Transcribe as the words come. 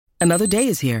Another day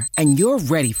is here, and you're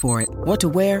ready for it. What to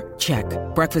wear? Check.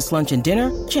 Breakfast, lunch, and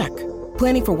dinner? Check.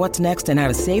 Planning for what's next and how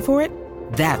to save for it?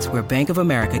 That's where Bank of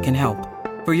America can help.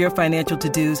 For your financial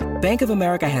to-dos, Bank of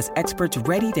America has experts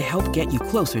ready to help get you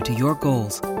closer to your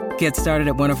goals. Get started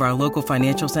at one of our local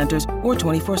financial centers or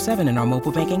 24/7 in our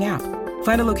mobile banking app.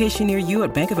 Find a location near you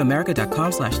at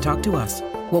bankofamerica.com/talktous.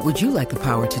 What would you like the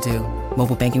power to do?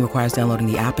 Mobile banking requires downloading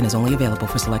the app and is only available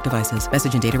for select devices.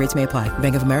 Message and data rates may apply.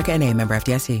 Bank of America N.A., member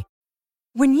FDIC.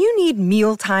 When you need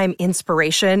mealtime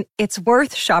inspiration, it's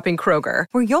worth shopping Kroger,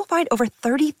 where you'll find over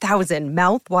 30,000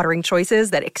 mouth-watering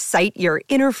choices that excite your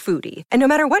inner foodie. And no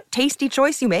matter what tasty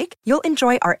choice you make, you'll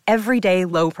enjoy our everyday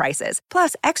low prices,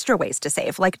 plus extra ways to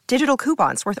save, like digital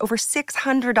coupons worth over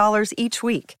 $600 each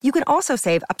week. You can also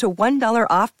save up to $1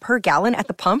 off per gallon at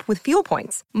the pump with fuel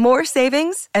points. More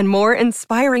savings and more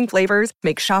inspiring flavors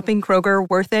make shopping Kroger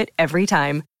worth it every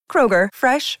time. Kroger,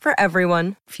 fresh for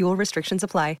everyone. Fuel restrictions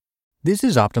apply. This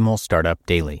is Optimal Startup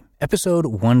Daily, episode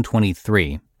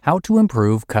 123, How to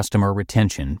Improve Customer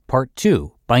Retention, Part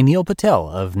 2, by Neil Patel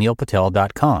of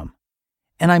neilpatel.com.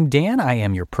 And I'm Dan. I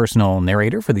am your personal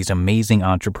narrator for these amazing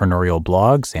entrepreneurial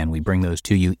blogs, and we bring those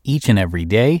to you each and every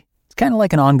day. It's kind of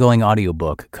like an ongoing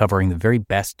audiobook covering the very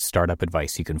best startup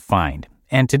advice you can find.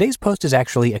 And today's post is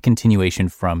actually a continuation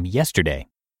from yesterday.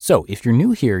 So if you're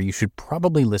new here, you should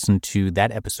probably listen to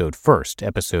that episode first,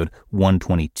 episode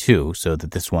 122, so that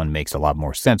this one makes a lot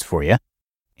more sense for you.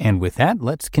 And with that,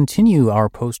 let's continue our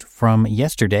post from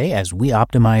yesterday as we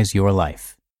optimize your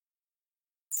life.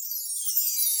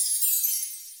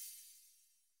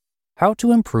 How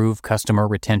to Improve Customer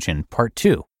Retention, Part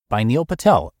 2, by Neil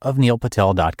Patel of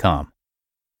neilpatel.com.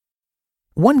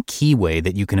 One key way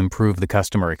that you can improve the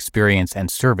customer experience and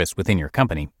service within your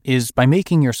company is by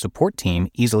making your support team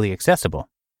easily accessible.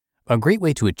 A great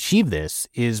way to achieve this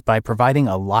is by providing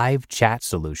a live chat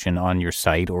solution on your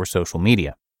site or social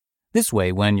media. This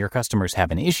way, when your customers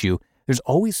have an issue, there's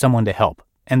always someone to help,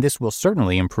 and this will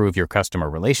certainly improve your customer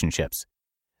relationships.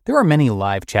 There are many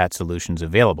live chat solutions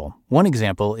available. One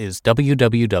example is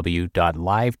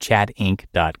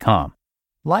www.livechatinc.com.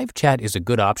 Live chat is a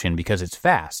good option because it's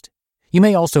fast. You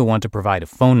may also want to provide a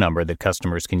phone number that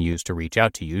customers can use to reach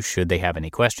out to you should they have any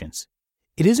questions.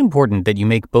 It is important that you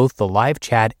make both the live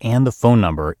chat and the phone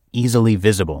number easily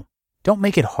visible. Don't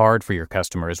make it hard for your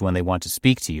customers when they want to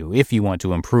speak to you if you want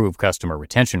to improve customer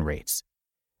retention rates.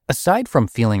 Aside from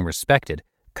feeling respected,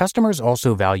 customers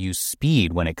also value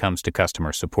speed when it comes to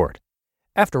customer support.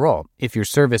 After all, if your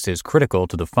service is critical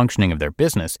to the functioning of their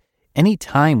business, any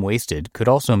time wasted could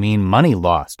also mean money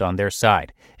lost on their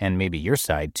side, and maybe your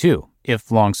side too,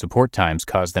 if long support times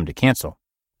cause them to cancel.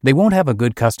 They won't have a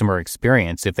good customer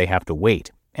experience if they have to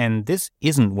wait, and this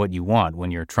isn't what you want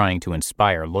when you're trying to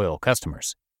inspire loyal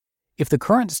customers. If the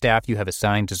current staff you have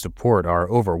assigned to support are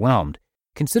overwhelmed,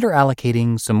 consider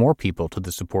allocating some more people to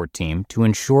the support team to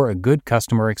ensure a good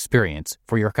customer experience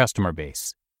for your customer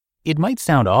base. It might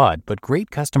sound odd, but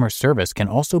great customer service can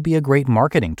also be a great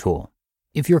marketing tool.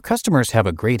 If your customers have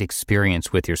a great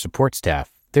experience with your support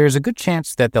staff, there's a good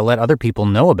chance that they'll let other people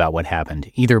know about what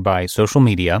happened, either by social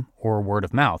media or word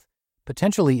of mouth,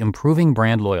 potentially improving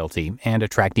brand loyalty and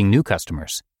attracting new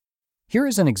customers. Here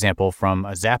is an example from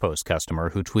a Zappos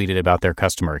customer who tweeted about their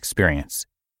customer experience.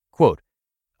 Quote,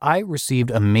 "I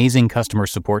received amazing customer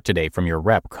support today from your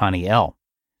rep, Connie L.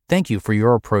 Thank you for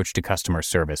your approach to customer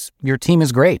service. Your team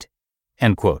is great."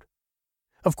 End quote.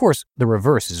 Of course, the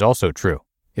reverse is also true.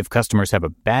 If customers have a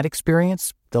bad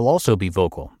experience, they'll also be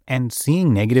vocal, and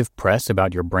seeing negative press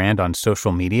about your brand on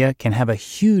social media can have a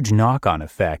huge knock-on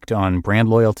effect on brand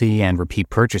loyalty and repeat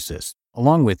purchases,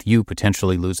 along with you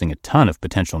potentially losing a ton of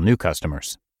potential new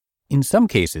customers. In some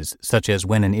cases, such as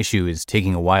when an issue is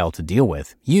taking a while to deal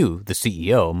with, you, the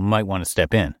CEO, might want to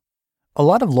step in. A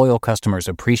lot of loyal customers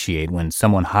appreciate when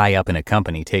someone high up in a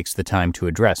company takes the time to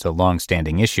address a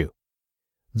long-standing issue.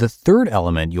 The third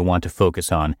element you'll want to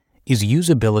focus on is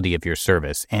usability of your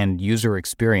service and user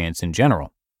experience in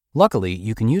general. Luckily,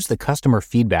 you can use the customer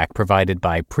feedback provided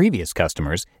by previous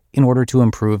customers in order to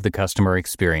improve the customer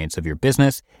experience of your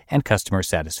business and customer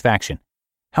satisfaction.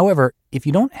 However, if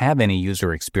you don't have any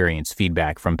user experience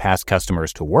feedback from past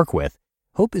customers to work with,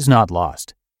 hope is not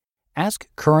lost. Ask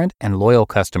current and loyal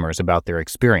customers about their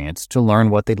experience to learn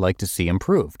what they'd like to see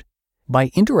improved.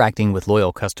 By interacting with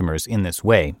loyal customers in this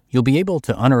way, you'll be able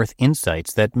to unearth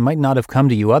insights that might not have come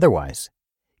to you otherwise.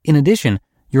 In addition,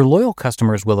 your loyal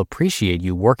customers will appreciate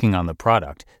you working on the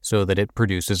product so that it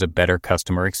produces a better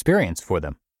customer experience for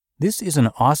them. This is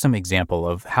an awesome example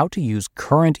of how to use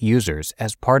current users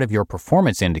as part of your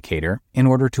performance indicator in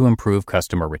order to improve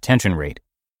customer retention rate.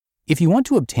 If you want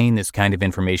to obtain this kind of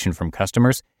information from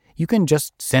customers, You can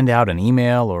just send out an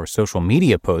email or social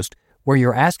media post where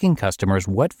you're asking customers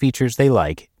what features they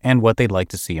like and what they'd like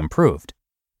to see improved.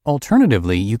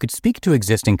 Alternatively, you could speak to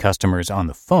existing customers on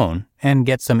the phone and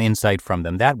get some insight from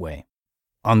them that way.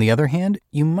 On the other hand,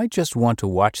 you might just want to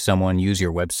watch someone use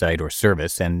your website or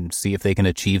service and see if they can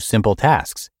achieve simple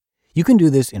tasks. You can do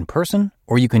this in person,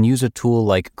 or you can use a tool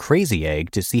like Crazy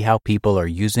Egg to see how people are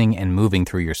using and moving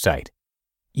through your site.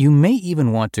 You may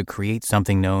even want to create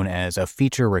something known as a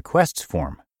feature requests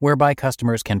form, whereby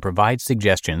customers can provide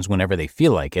suggestions whenever they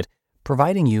feel like it,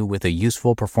 providing you with a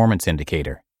useful performance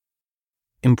indicator.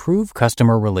 Improve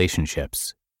customer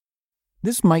relationships.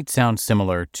 This might sound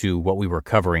similar to what we were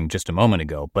covering just a moment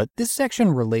ago, but this section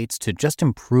relates to just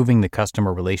improving the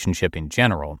customer relationship in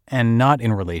general and not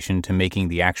in relation to making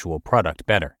the actual product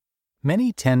better.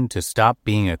 Many tend to stop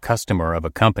being a customer of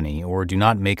a company or do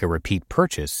not make a repeat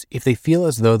purchase if they feel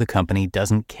as though the company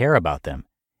doesn't care about them.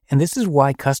 And this is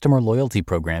why customer loyalty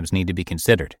programs need to be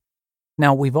considered.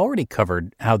 Now, we've already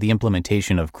covered how the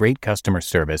implementation of great customer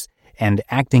service and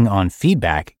acting on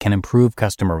feedback can improve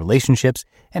customer relationships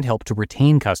and help to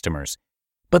retain customers.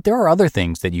 But there are other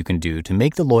things that you can do to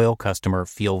make the loyal customer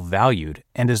feel valued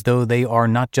and as though they are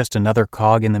not just another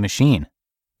cog in the machine.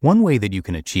 One way that you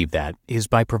can achieve that is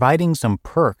by providing some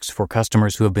perks for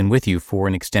customers who have been with you for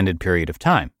an extended period of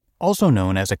time, also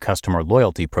known as a customer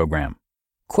loyalty program.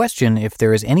 Question if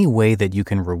there is any way that you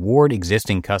can reward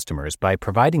existing customers by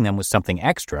providing them with something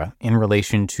extra in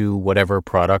relation to whatever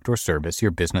product or service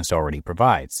your business already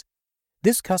provides.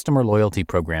 This customer loyalty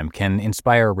program can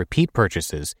inspire repeat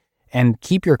purchases and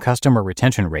keep your customer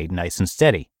retention rate nice and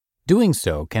steady. Doing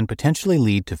so can potentially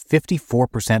lead to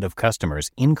 54% of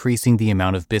customers increasing the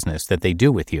amount of business that they do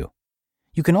with you.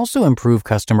 You can also improve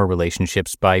customer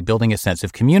relationships by building a sense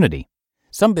of community.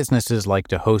 Some businesses like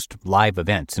to host live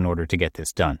events in order to get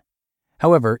this done.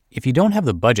 However, if you don't have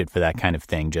the budget for that kind of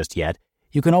thing just yet,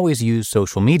 you can always use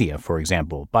social media, for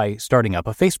example, by starting up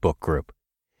a Facebook group.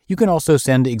 You can also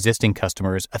send existing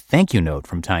customers a thank you note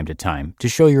from time to time to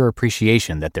show your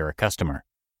appreciation that they're a customer.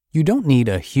 You don't need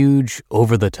a huge,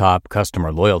 over-the-top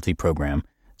customer loyalty program.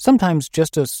 Sometimes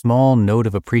just a small note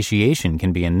of appreciation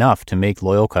can be enough to make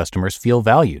loyal customers feel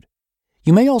valued.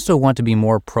 You may also want to be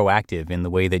more proactive in the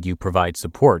way that you provide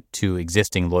support to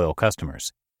existing loyal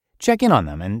customers. Check in on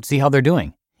them and see how they're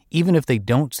doing, even if they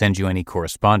don't send you any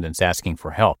correspondence asking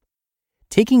for help.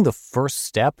 Taking the first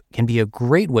step can be a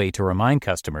great way to remind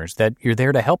customers that you're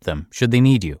there to help them should they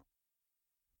need you.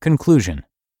 Conclusion.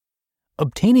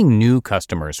 Obtaining new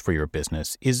customers for your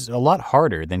business is a lot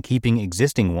harder than keeping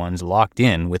existing ones locked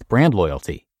in with brand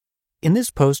loyalty. In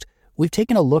this post, we've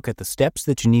taken a look at the steps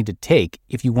that you need to take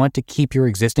if you want to keep your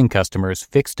existing customers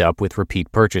fixed up with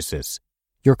repeat purchases.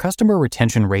 Your customer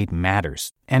retention rate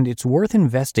matters, and it's worth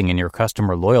investing in your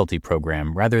customer loyalty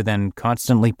program rather than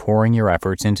constantly pouring your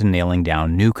efforts into nailing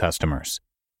down new customers.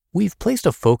 We've placed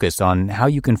a focus on how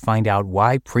you can find out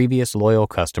why previous loyal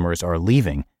customers are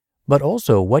leaving, but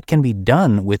also what can be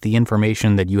done with the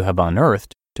information that you have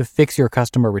unearthed to fix your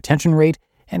customer retention rate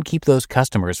and keep those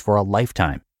customers for a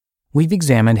lifetime. We've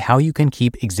examined how you can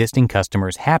keep existing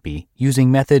customers happy using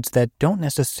methods that don't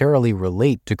necessarily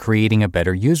relate to creating a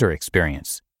better user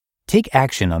experience. Take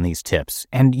action on these tips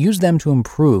and use them to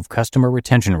improve customer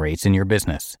retention rates in your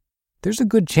business. There's a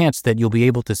good chance that you'll be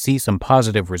able to see some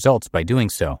positive results by doing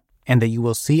so, and that you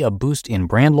will see a boost in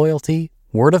brand loyalty,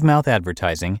 word-of-mouth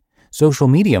advertising, social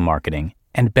media marketing,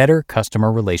 and better customer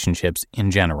relationships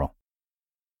in general.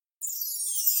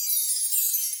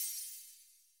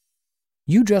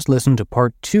 You just listened to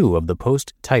part 2 of the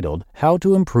post titled How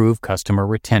to Improve Customer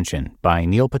Retention by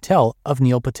Neil Patel of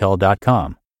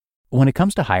neilpatel.com. When it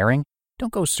comes to hiring,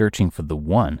 don't go searching for the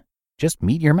one. Just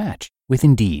meet your match with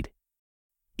Indeed.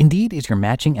 Indeed is your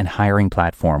matching and hiring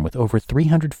platform with over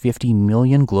 350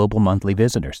 million global monthly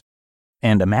visitors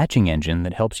and a matching engine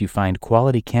that helps you find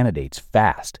quality candidates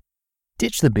fast.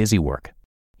 Ditch the busy work.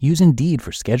 Use Indeed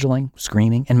for scheduling,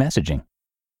 screening, and messaging.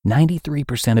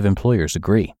 93% of employers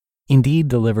agree. Indeed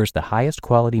delivers the highest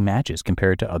quality matches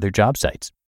compared to other job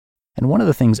sites. And one of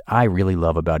the things I really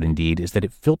love about Indeed is that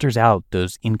it filters out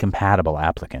those incompatible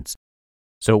applicants.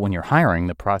 So when you're hiring,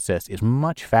 the process is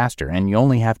much faster and you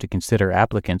only have to consider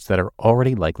applicants that are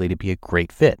already likely to be a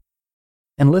great fit.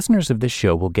 And listeners of this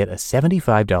show will get a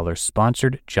 $75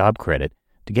 sponsored job credit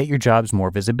to get your jobs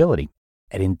more visibility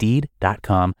at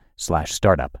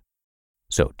Indeed.com/startup.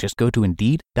 So just go to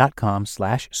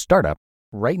Indeed.com/startup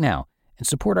right now and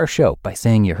support our show by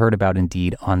saying you heard about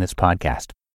Indeed on this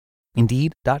podcast.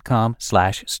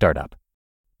 Indeed.com/startup.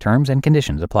 Terms and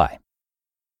conditions apply.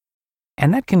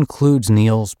 And that concludes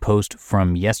Neil's post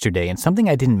from yesterday. And something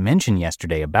I didn't mention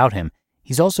yesterday about him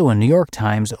He's also a New York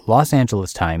Times, Los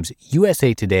Angeles Times,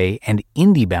 USA Today, and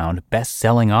IndieBound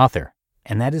best-selling author.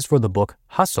 And that is for the book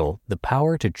Hustle, The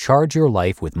Power to Charge Your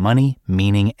Life with Money,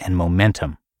 Meaning, and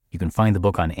Momentum. You can find the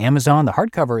book on Amazon. The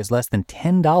hardcover is less than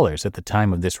 $10 at the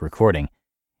time of this recording.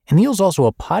 And Neil's also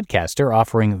a podcaster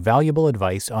offering valuable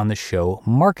advice on the show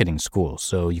Marketing School,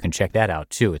 so you can check that out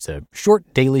too. It's a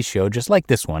short daily show just like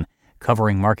this one,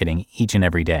 covering marketing each and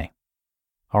every day.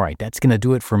 All right, that's going to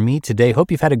do it for me today.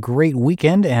 Hope you've had a great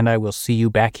weekend, and I will see you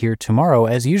back here tomorrow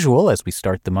as usual as we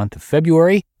start the month of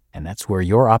February, and that's where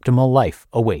your optimal life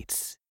awaits.